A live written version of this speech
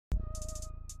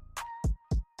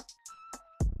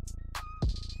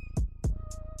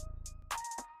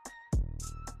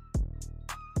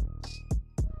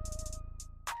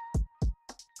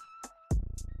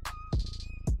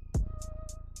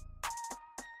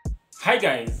Hi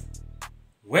guys,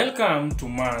 welcome to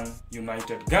Man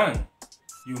United Gang,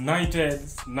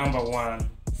 United's #1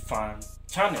 fan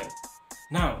channel.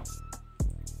 Now,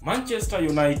 Manchester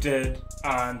United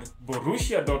and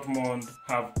Borussia Dortmund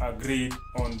have agreed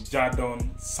on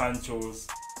Jadon Sancho's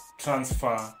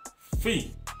transfer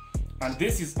fee, and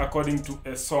this is according to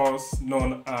a source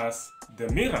known as The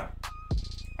Mirror,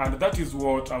 and that is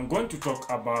what I'm going to talk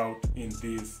about in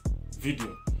this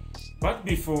video. But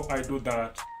before I do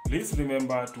that, please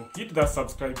remember to hit that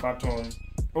subscribe button,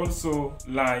 also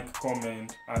like,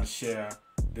 comment and share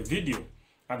the video,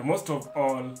 and most of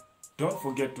all, don't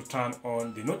forget to turn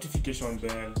on the notification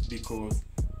bell, because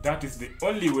that is the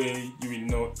only way you will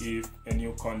know if a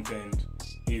new content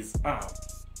is up.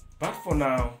 But for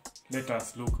now, let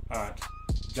us look at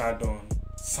Jadon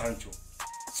Sancho.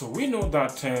 So we know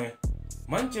that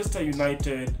Manchester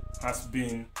United has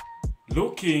been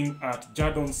looking at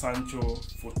Jadon Sancho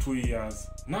for 2 years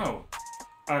now,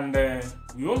 and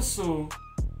we also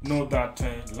know that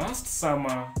last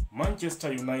summer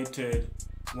Manchester United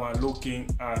were looking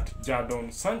at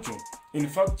Jadon Sancho. In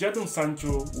fact, Jadon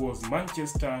Sancho was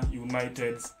Manchester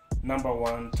United's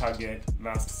 #1 target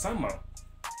last summer,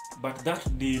 but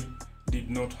that deal did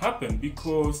not happen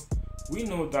because we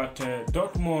know that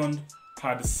Dortmund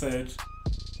had set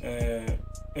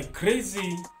a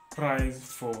crazy price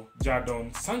for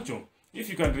Jadon Sancho. If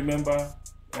you can remember,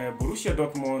 Borussia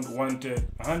Dortmund wanted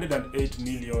 108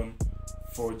 million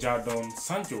for Jadon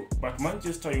Sancho, but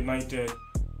Manchester United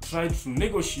tried to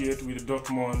negotiate with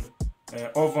Dortmund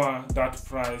over that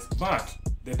price, but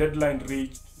the deadline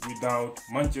reached without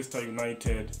Manchester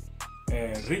United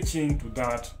reaching to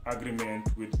that agreement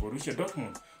with Borussia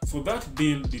Dortmund. So that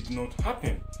deal did not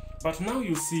happen. But now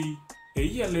you see, a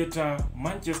year later,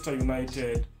 Manchester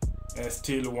United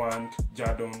still want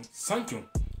Jadon Sancho,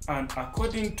 and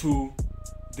according to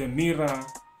The Mirror,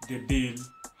 the deal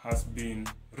has been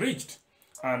reached,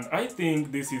 and I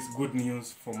think this is good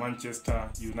news for Manchester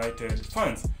United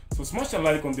fans. So smash a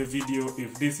like on the video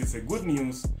if this is a good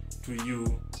news to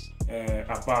you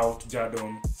about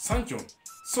Jadon Sancho.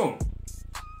 So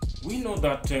we know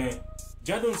that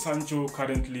Jadon Sancho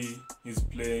currently is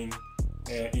playing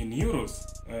in Euros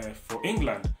for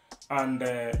England, and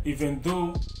even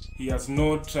though he has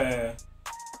not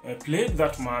played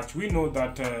that much, we know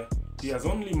that he has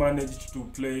only managed to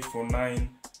play for 9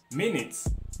 minutes.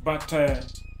 But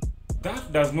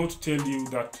that does not tell you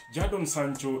that Jadon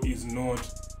Sancho is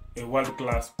not a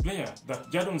world-class player,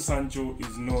 that Jadon Sancho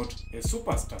is not a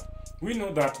superstar. We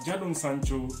know that Jadon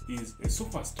Sancho is a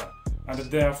superstar, and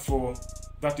therefore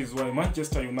that is why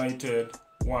Manchester United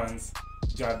wants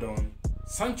Jadon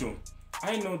Sancho.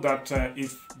 I know that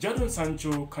if Jadon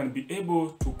Sancho can be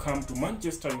able to come to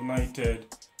Manchester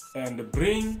United and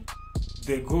bring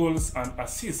the goals and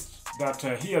assists that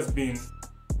he has been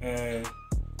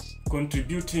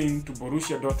contributing to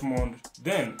Borussia Dortmund,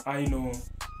 then I know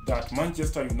that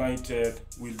Manchester United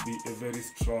will be a very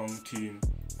strong team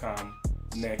come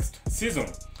next season.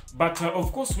 But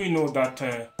of course we know that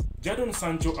Jadon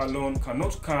Sancho alone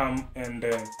cannot come and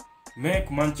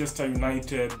make Manchester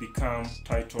United become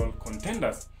title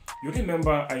contenders. You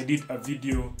remember I did a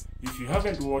video. If you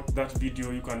haven't watched that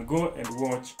video, you can go and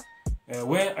watch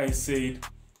where I said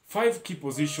 5 key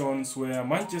positions where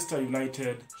Manchester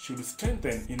United should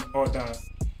strengthen in order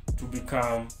to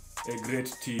become a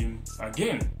great team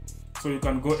again. So you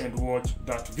can go and watch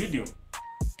that video.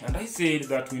 And I said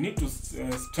that we need to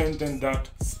strengthen that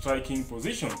striking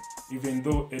position, even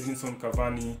though Edinson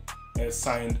Cavani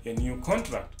signed a new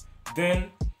contract.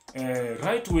 Then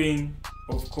right wing,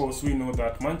 of course we know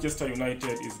that Manchester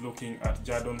United is looking at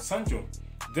Jadon Sancho.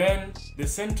 Then the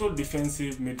central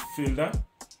defensive midfielder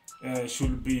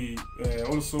should be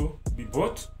also be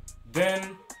bought.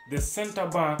 Then the center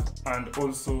back and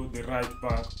also the right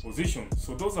back position.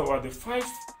 So those are the 5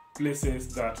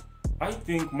 places that I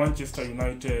think Manchester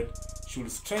United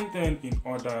should strengthen in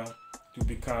order to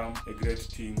become a great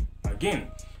team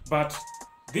again. But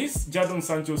this Jadon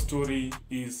Sancho story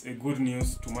is a good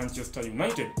news to Manchester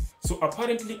United. So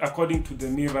apparently, according to The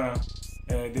Mirror,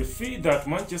 the fee that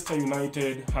Manchester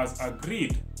United has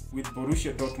agreed with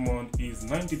Borussia Dortmund is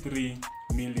 93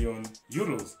 million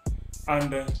euros.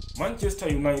 And Manchester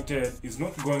United is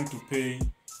not going to pay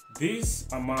this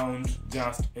amount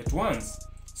just at once.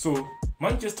 So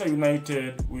Manchester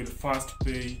United will first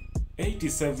pay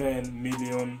 87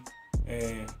 million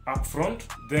upfront,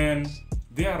 then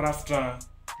thereafter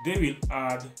they will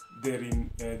add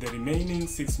the remaining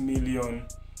 6 million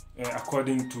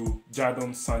according to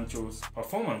Jadon Sancho's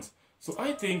performance. So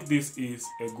I think this is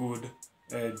a good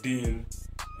deal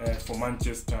for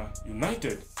Manchester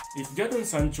United. If Jadon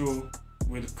Sancho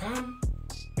will come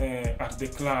at the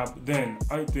club, then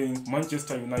I think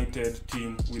Manchester United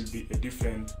team will be a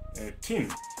different team,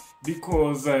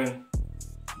 because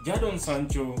Jadon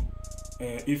Sancho,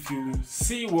 if you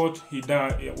see what he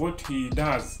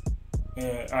does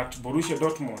at Borussia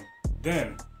Dortmund,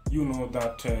 then you know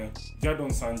that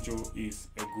Jadon Sancho is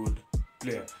a good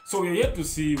player. So we're yet to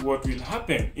see what will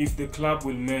happen if the club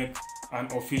will make an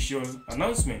official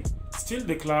announcement. Still,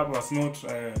 the club has not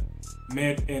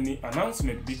made any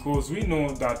announcement, because we know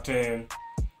that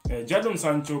Jadon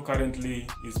Sancho currently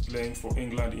is playing for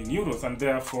England in Euros, and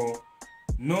therefore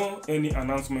any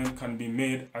announcement can be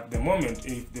made at the moment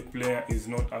if the player is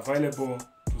not available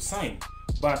to sign.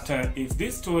 But if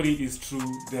this story is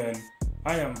true, then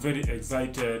I am very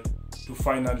excited to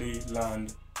finally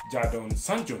land Jadon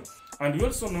Sancho. And we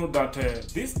also know that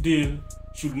this deal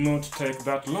should not take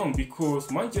that long,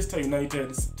 because Manchester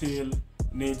United still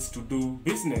needs to do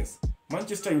business.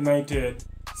 Manchester United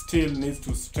still needs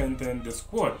to strengthen the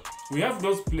squad. We have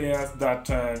those players that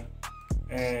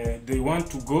they want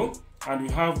to go, and we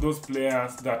have those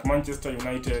players that Manchester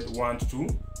United want to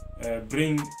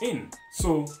bring in.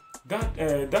 So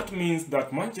that means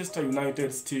that Manchester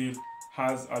United still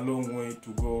has a long way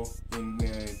to go in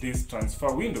this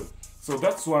transfer window. So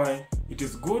that's why it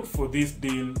is good for this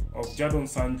deal of Jadon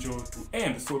Sancho to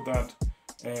end, so that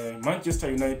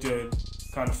Manchester United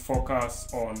can focus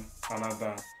on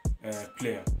another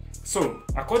player. So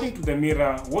according to the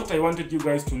Mirror, what I wanted you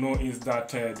guys to know is that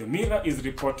the Mirror is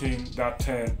reporting that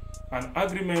an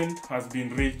agreement has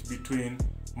been reached between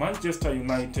Manchester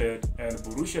United and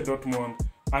Borussia Dortmund,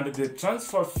 and the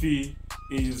transfer fee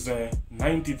is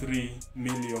 93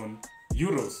 million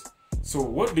euros. So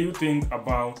what do you think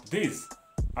about this?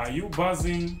 Are you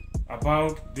buzzing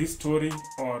about this story,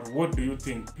 or what do you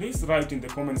think? Please write in the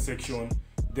comment section,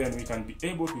 then we can be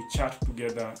able to chat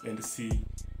together and see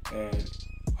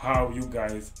how you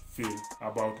guys feel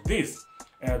about this,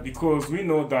 because we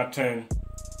know that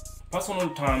personal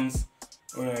terms,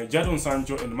 Jadon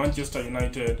Sancho and Manchester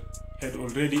United had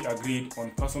already agreed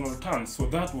on personal terms, so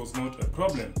that was not a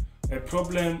problem. A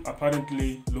problem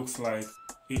apparently looks like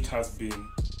it has been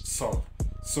solved.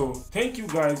 So thank you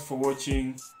guys for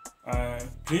watching.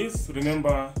 Please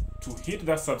remember to hit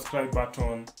that subscribe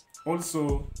button,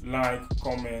 also like,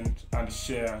 comment and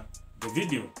share the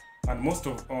video, and most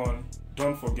of all,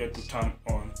 don't forget to turn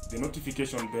on the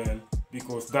notification bell,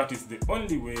 because that is the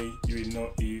only way you will know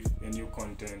if a new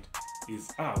content is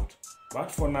out.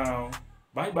 But for now,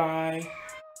 bye bye.